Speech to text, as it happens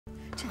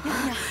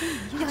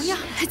娘娘，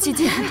姐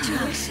姐，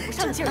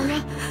上劲儿！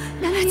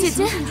娘娘，姐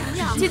姐，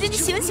姐姐，你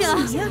醒醒啊！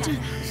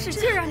使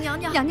劲啊，娘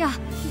娘！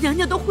娘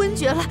娘都昏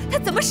厥了，她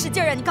怎么使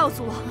劲啊？你告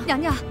诉我，娘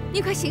娘，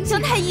你快醒醒！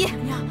杨太医，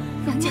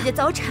姐姐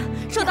早产，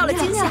受到了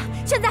惊吓，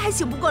现在还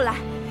醒不过来，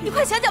你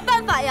快想想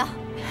办法呀！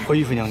回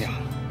玉妃娘娘，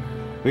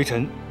微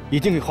臣已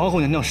经给皇后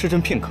娘娘施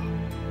针片刻，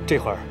这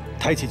会儿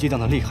胎气激荡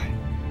的厉害，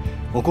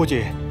我估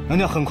计娘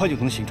娘很快就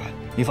能醒转。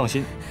您放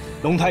心，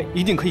龙胎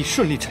一定可以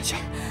顺利产下。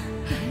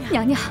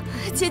娘娘，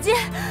姐姐，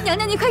娘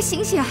娘你快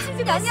醒醒啊！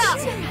娘娘，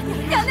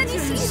娘娘你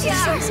醒醒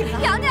啊！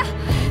娘娘，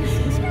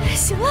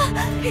醒了，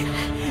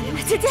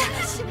姐姐，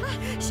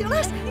醒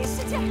了，你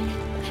使劲！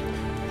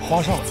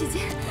皇上，姐姐，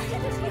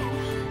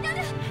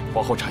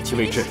皇后产期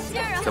未至，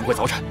怎么会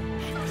早产？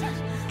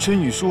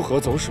春雨疏河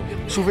走水，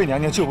淑妃娘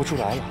娘救不出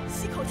来了。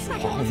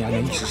皇后娘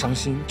娘一时伤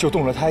心，就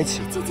动了胎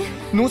气。姐姐，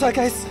奴才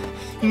该死，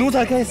奴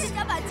才该死！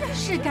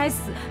是该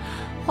死。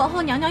皇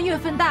后娘娘月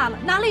份大了，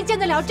哪里见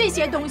得了这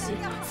些东西？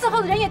伺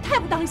候的人也太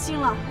不当心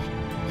了。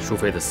淑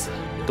妃的死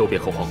都别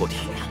和皇后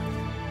提。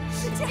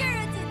使劲啊，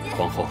姐姐！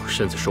皇后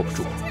身子受不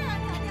住，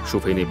淑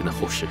妃那边的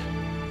后事，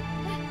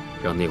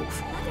让内务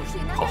府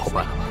好好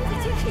办了吧。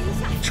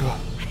这，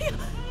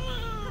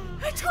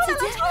出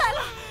来了！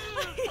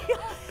哎呀，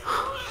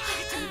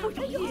真不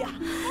容易呀！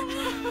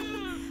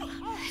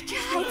这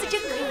孩子真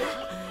可爱。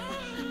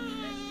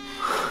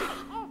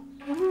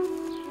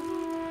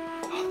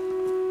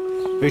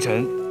微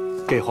臣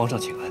给皇上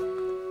请安。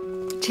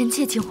臣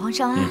妾请皇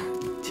上安。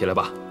起来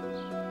吧。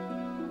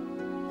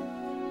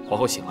皇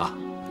后醒了。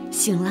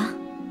醒了，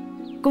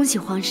恭喜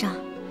皇上，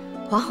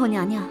皇后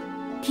娘娘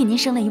替您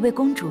生了一位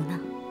公主呢。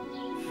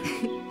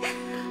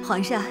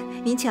皇上，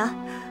您瞧，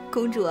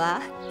公主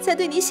啊，在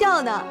对您笑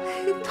呢。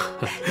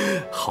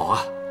好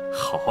啊，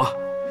好啊，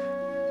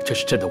这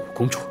是朕的五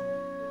公主。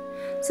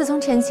自从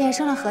臣妾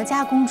生了何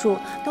家公主，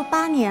都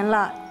8年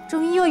了，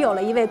终于又有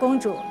了一位公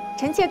主，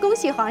臣妾恭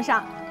喜皇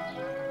上。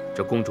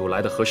这公主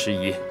来的合时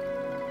宜，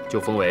就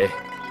封为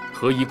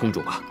和宜公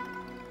主吧，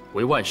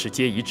为万事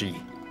皆宜之意。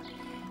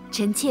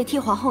臣妾替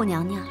皇后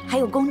娘娘还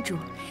有公主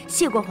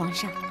谢过皇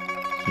上。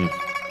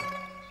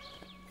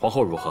皇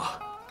后如何？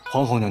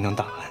皇后娘娘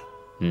大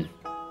安。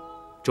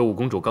这五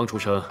公主刚出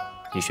生，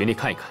你寻例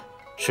看一看。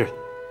是。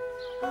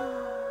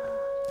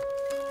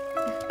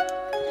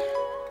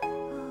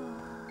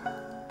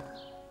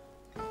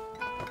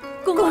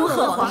恭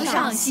贺皇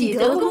上喜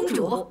得公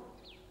主。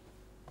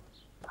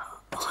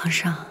皇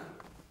上，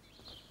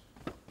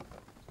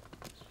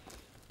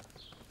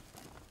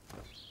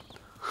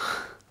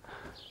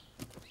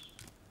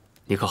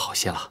你可好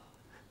些了。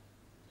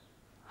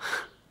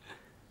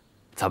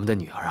咱们的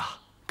女儿啊，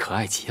可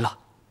爱极了，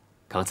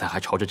刚才还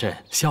朝着朕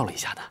笑了一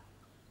下呢。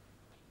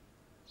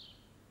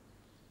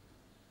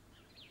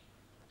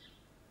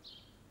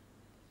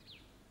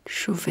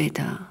淑妃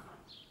的，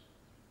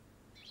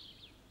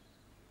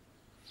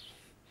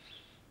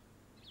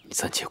你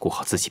暂且顾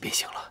好自己便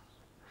行了。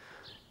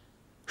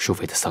淑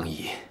妃的丧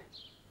仪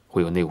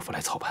会由内务府来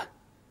操办。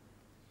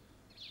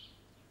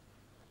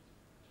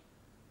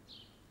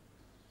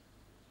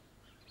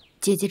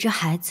姐姐这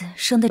孩子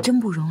生得真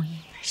不容易。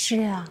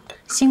是啊，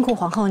辛苦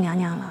皇后娘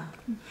娘了。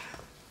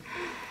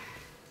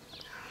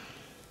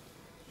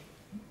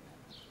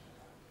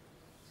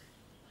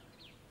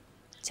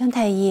姜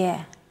太医，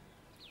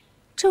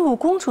这五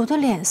公主的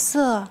脸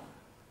色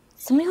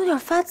怎么有点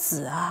发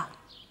紫啊？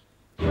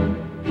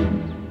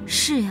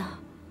是呀，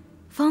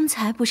方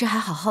才不是还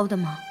好好的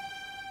吗？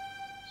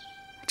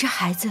这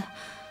孩子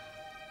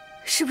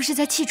是不是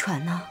在气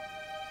喘呢？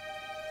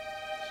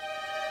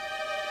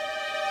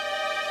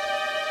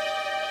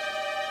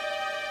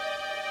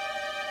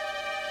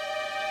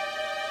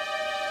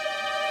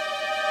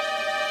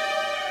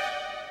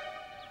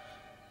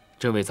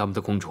朕为咱们的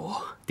公主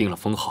定了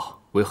封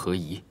号为和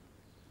宜，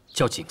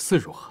叫景嗣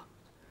如何？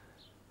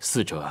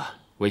嗣者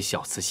为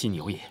小雌犀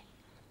牛也。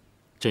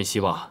朕希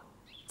望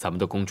咱们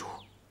的公主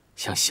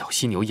像小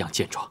犀牛一样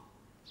健壮。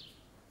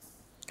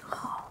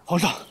好，皇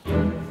上，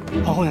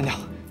皇后娘娘，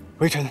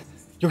微臣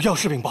有要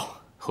事禀报。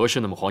何事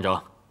那么慌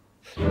张？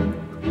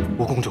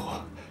五公主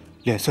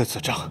脸色紫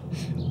胀，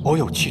偶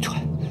有气喘。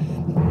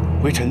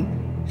微臣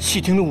细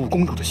听了五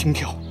公主的心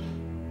跳，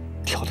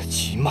跳得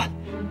极慢，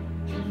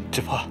只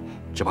怕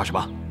什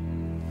么？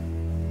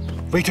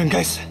微臣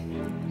该死，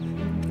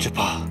只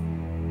怕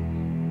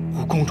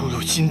五公主有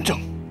心症。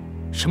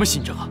什么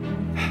心症啊？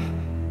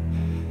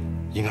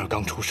婴儿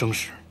刚出生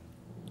时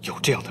有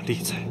这样的例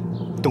子，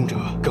动辄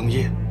哽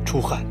咽、出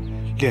汗、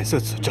脸色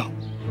紫胀，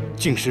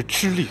进食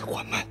吃力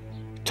缓慢，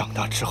长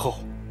大之后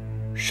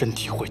身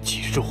体会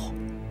极弱。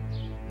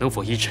能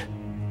否医治？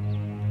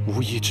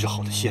无医治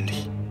好的先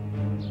例，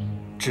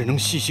只能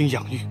细心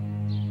养育，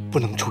不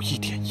能出一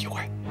点意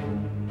外。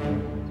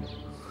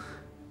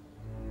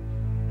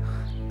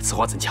此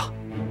话怎讲？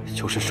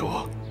就是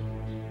说，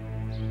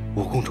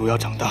五公主要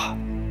长大，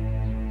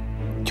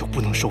就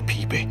不能受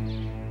疲惫，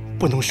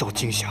不能受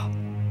惊吓。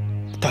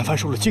但凡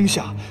受了惊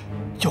吓，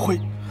就会……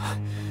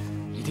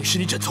一定是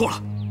你诊错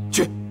了。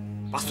去，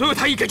把所有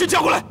太医给朕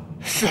叫过来。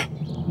是。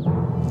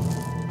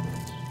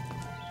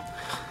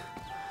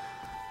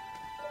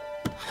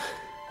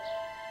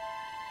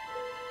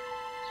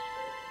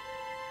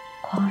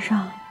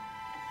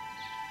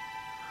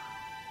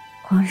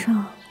皇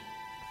上，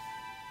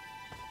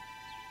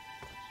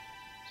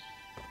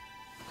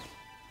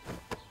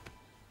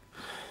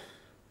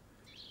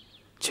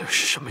今儿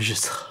是什么日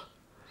子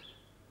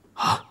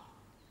啊？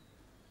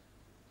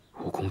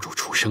五公主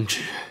出生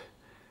之日，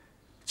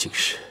竟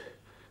是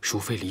淑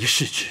妃离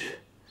世之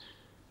日。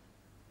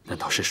难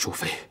道是淑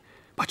妃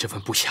把这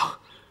份不祥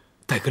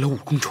带给了五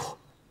公主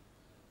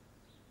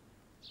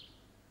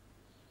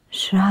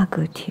？12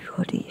个体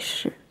弱离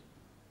世，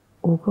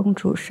五公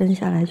主生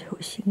下来就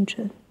有心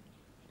症，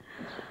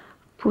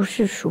不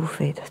是淑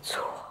妃的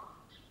错。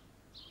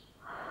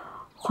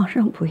皇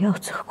上不要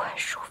责怪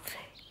淑妃。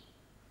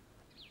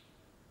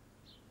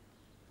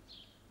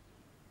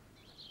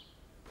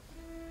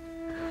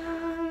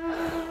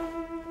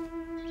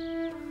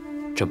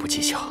朕不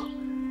计较，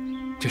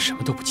朕什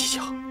么都不计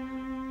较。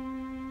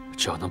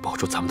只要能保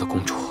住咱们的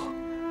公主，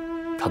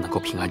她能够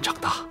平安长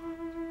大，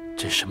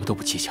朕什么都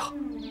不计较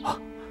啊！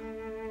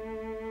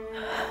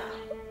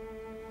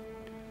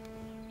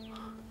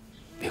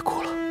别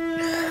哭了。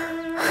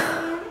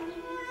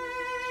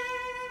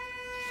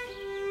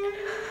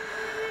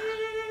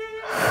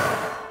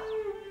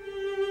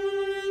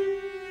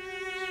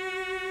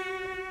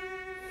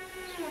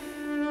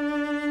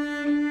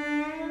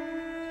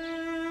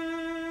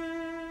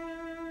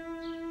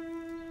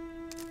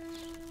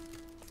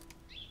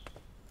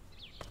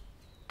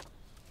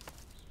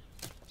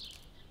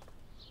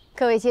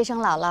各位接生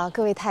姥姥，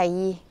各位太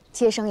医，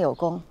接生有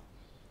功。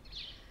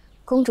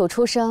公主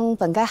出生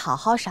本该好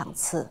好赏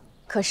赐，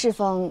可适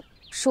逢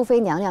淑妃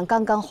娘娘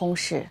刚刚薨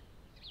逝，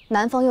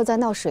南方又在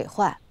闹水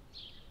患，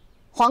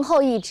皇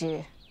后懿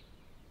旨，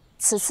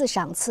此次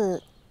赏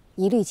赐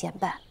一律减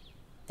半，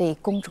为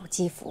公主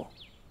积福。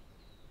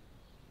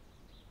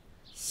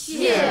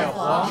谢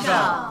皇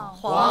上、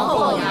皇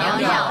后娘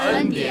娘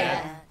恩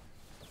典。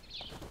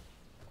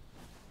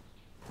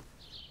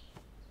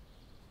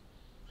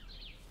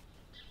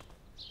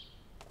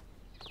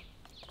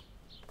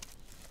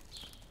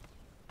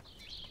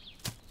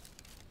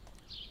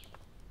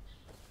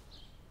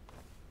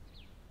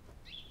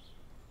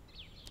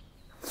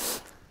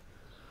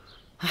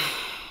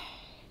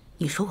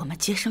你说我们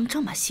接生这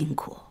么辛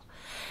苦，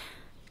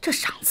这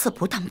赏赐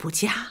不但不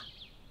加，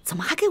怎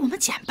么还给我们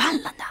减半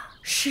了呢？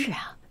是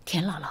啊，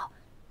田姥姥，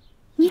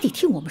你得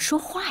替我们说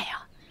话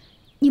呀！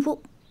你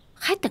不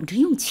还等着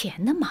用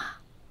钱呢吗？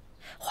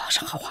皇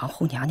上和皇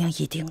后娘娘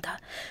议定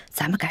的，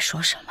咱们该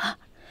说什么？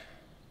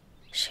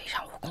谁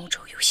让五公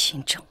主有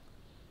心症，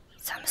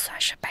咱们算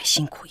是白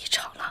辛苦一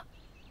场了。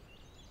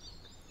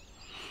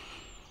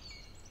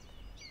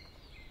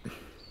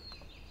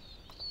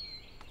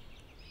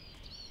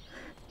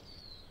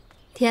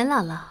田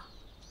姥姥，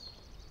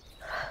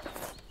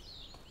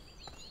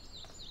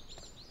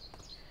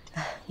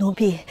奴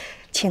婢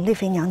请丽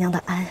妃娘娘的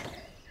安。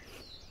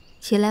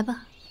起来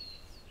吧。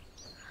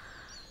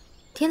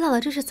田姥姥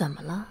这是怎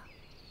么了？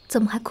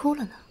怎么还哭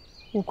了呢？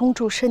五公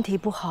主身体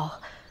不好，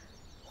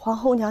皇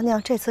后娘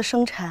娘这次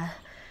生产，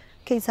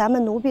给咱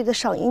们奴婢的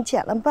赏银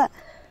减了半。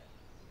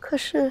可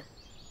是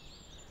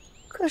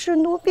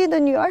奴婢的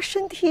女儿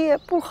身体也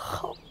不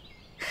好，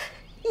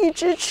一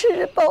直吃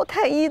着包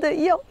太医的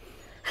药。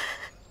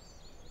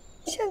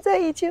现在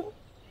已经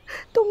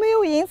都没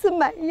有银子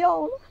买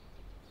药了。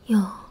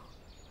哟，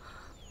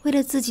为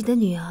了自己的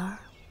女儿，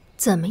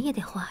怎么也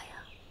得花呀。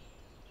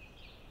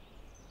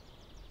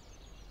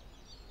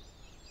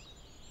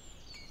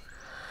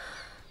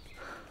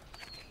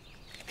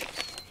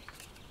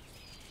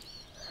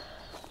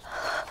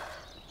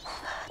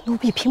奴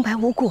婢平白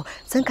无故，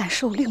怎敢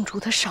受令主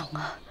的赏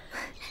啊？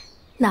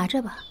拿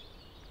着吧，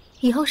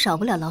以后少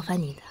不了劳烦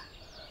你的。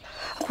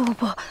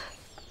不。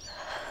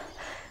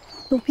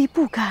奴婢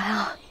不敢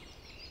啊！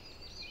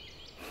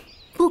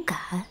不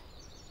敢？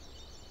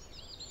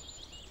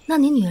那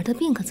你女儿的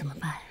病可怎么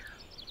办呀？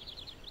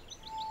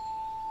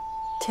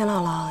田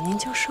姥姥，您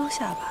就收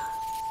下吧。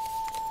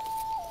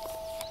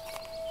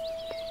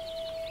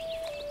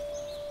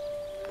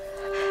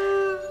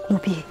奴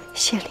婢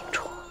谢领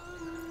主。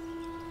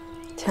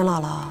田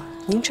姥姥，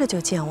您这就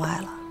见外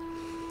了。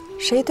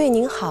谁对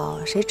您好，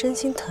谁真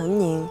心疼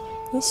您，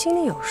您心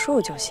里有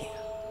数就行。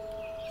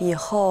以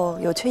后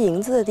有缺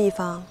银子的地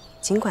方，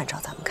尽管找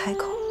咱们开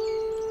口。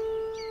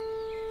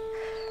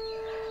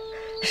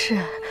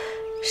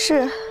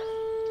是，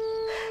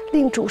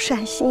令主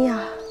善心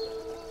呀。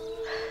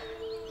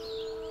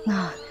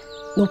那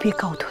奴婢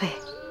告退。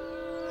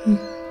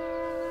嗯。